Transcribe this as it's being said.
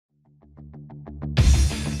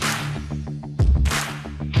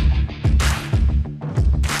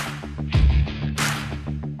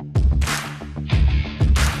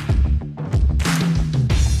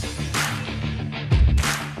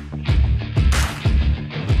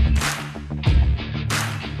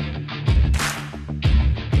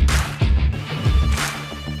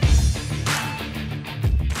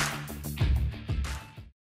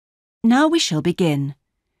Now we shall begin.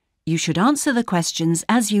 You should answer the questions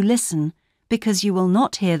as you listen, because you will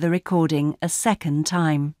not hear the recording a second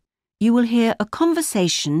time. You will hear a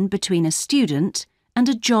conversation between a student and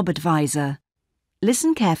a job advisor.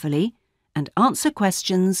 Listen carefully and answer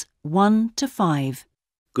questions 1 to 5.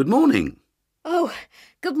 Good morning. Oh,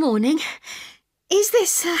 good morning. Is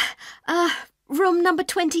this, room number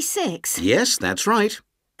 26? Yes, that's right.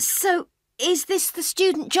 So, is this the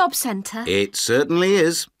Student Job Centre? It certainly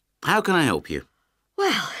is. How can I help you?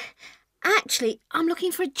 Well, actually, I'm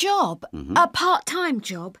looking for a job, a part-time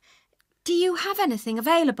job. Do you have anything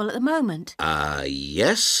available at the moment?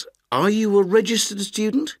 Yes. Are you a registered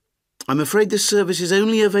student? I'm afraid this service is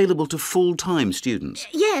only available to full-time students.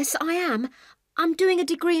 Yes, I am. I'm doing a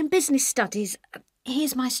degree in business studies.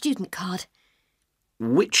 Here's my student card.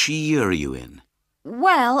 Which year are you in?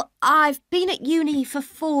 Well, I've been at uni for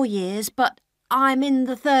 4 years, but I'm in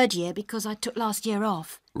the 3rd year because I took last year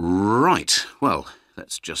off. Right. Well,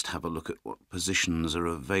 let's just have a look at what positions are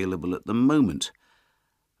available at the moment.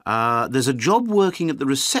 There's a job working at the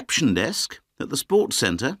reception desk at the sports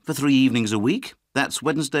centre for 3 evenings a week. That's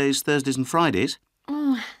Wednesdays, Thursdays and Fridays.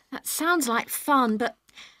 Oh, that sounds like fun, but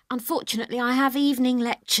unfortunately I have evening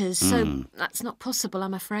lectures, so that's not possible,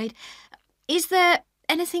 I'm afraid. Is there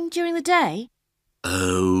anything during the day?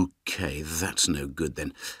 OK, that's no good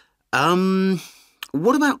then.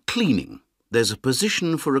 What about cleaning? There's a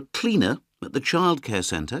position for a cleaner at the childcare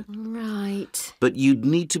centre. Right. But you'd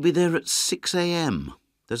need to be there at 6 a.m.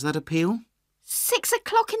 Does that appeal? 6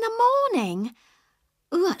 o'clock in the morning?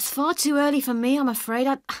 Ooh, that's far too early for me, I'm afraid.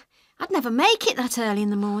 I'd never make it that early in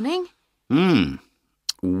the morning.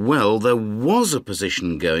 Well, there was a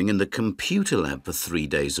position going in the computer lab for 3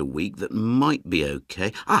 days a week that might be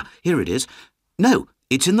OK. Here it is. No,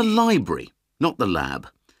 it's in the library, not the lab.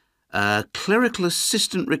 Clerical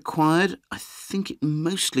assistant required. I think it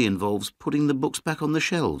mostly involves putting the books back on the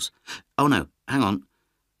shelves. Oh, no, hang on.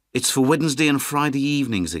 It's for Wednesday and Friday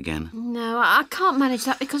evenings again. No, I can't manage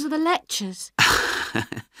that because of the lectures.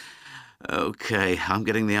 OK, I'm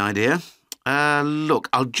getting the idea. Look,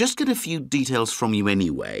 I'll just get a few details from you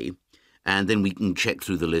anyway, and then we can check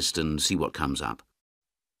through the list and see what comes up.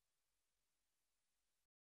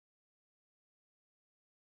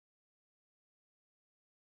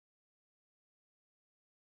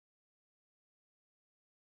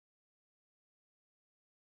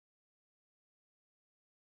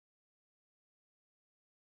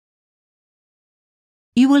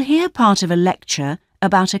 You will hear part of a lecture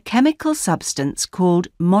about a chemical substance called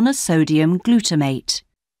monosodium glutamate.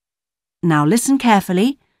 Now listen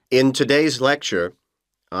carefully. In today's lecture,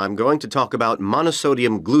 I'm going to talk about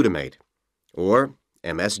monosodium glutamate, or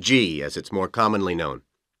MSG as it's more commonly known.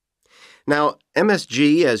 Now,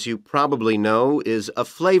 MSG, as you probably know, is a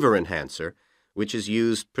flavor enhancer which is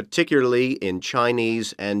used particularly in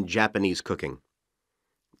Chinese and Japanese cooking.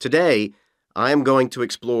 Today, I am going to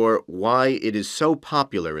explore why it is so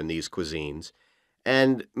popular in these cuisines,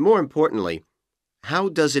 and more importantly, how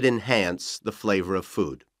does it enhance the flavor of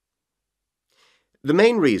food? The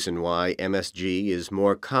main reason why MSG is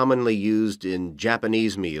more commonly used in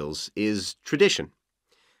Japanese meals is tradition.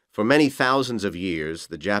 For many thousands of years,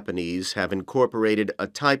 the Japanese have incorporated a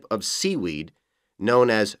type of seaweed known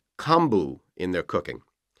as kombu in their cooking,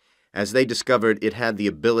 as they discovered it had the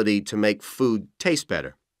ability to make food taste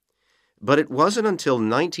better. But it wasn't until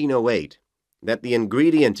 1908 that the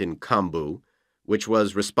ingredient in kombu, which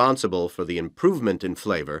was responsible for the improvement in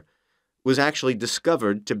flavor, was actually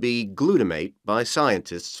discovered to be glutamate by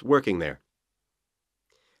scientists working there.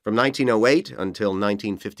 From 1908 until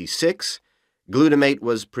 1956, glutamate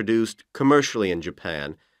was produced commercially in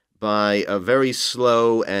Japan by a very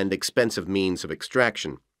slow and expensive means of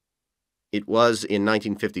extraction. It was in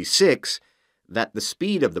 1956 that the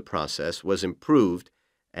speed of the process was improved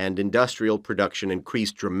and industrial production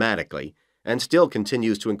increased dramatically and still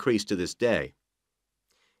continues to increase to this day.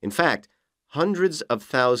 In fact, hundreds of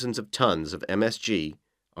thousands of tons of MSG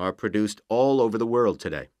are produced all over the world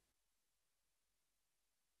today.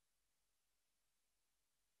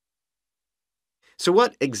 So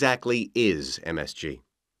what exactly is MSG?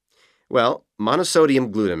 Well, monosodium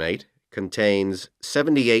glutamate contains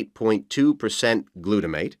 78.2%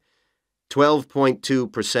 glutamate,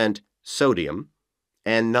 12.2% sodium,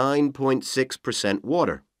 and 9.6%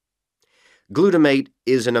 water. Glutamate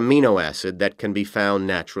is an amino acid that can be found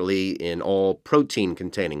naturally in all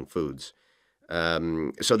protein-containing foods.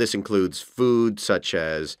 So this includes food such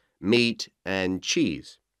as meat and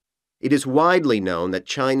cheese. It is widely known that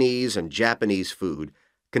Chinese and Japanese food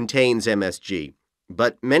contains MSG,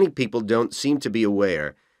 but many people don't seem to be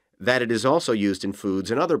aware that it is also used in foods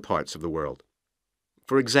in other parts of the world.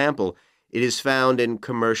 For example, it is found in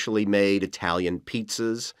commercially made Italian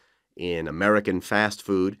pizzas, in American fast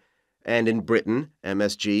food, and in Britain,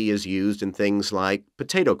 MSG is used in things like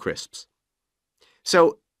potato crisps.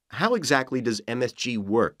 So, how exactly does MSG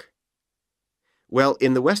work? Well,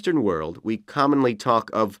 in the Western world, we commonly talk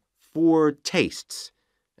of 4 tastes,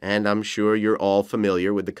 and I'm sure you're all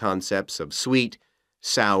familiar with the concepts of sweet,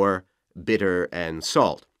 sour, bitter, and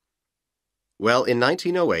salt. Well, in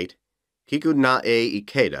 1908, Kikunae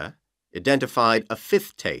Ikeda identified a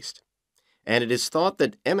 5th taste, and it is thought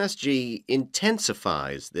that MSG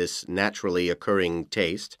intensifies this naturally occurring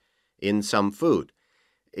taste in some food.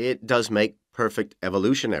 It does make perfect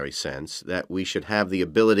evolutionary sense that we should have the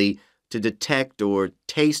ability to detect or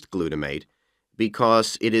taste glutamate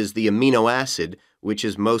because it is the amino acid which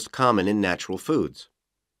is most common in natural foods.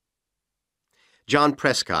 John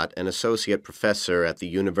Prescott, an associate professor at the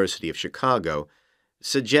University of Chicago,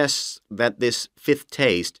 suggests that this 5th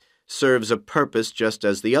taste serves a purpose just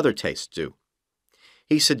as the other tastes do.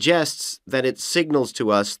 He suggests that it signals to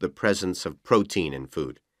us the presence of protein in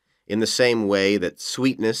food, in the same way that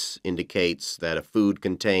sweetness indicates that a food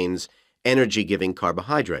contains energy-giving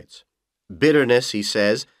carbohydrates. Bitterness, he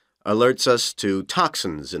says, alerts us to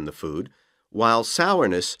toxins in the food, while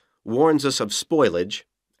sourness warns us of spoilage,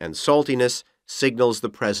 and saltiness signals the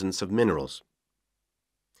presence of minerals.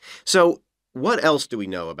 So, what else do we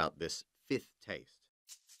know about this 5th taste?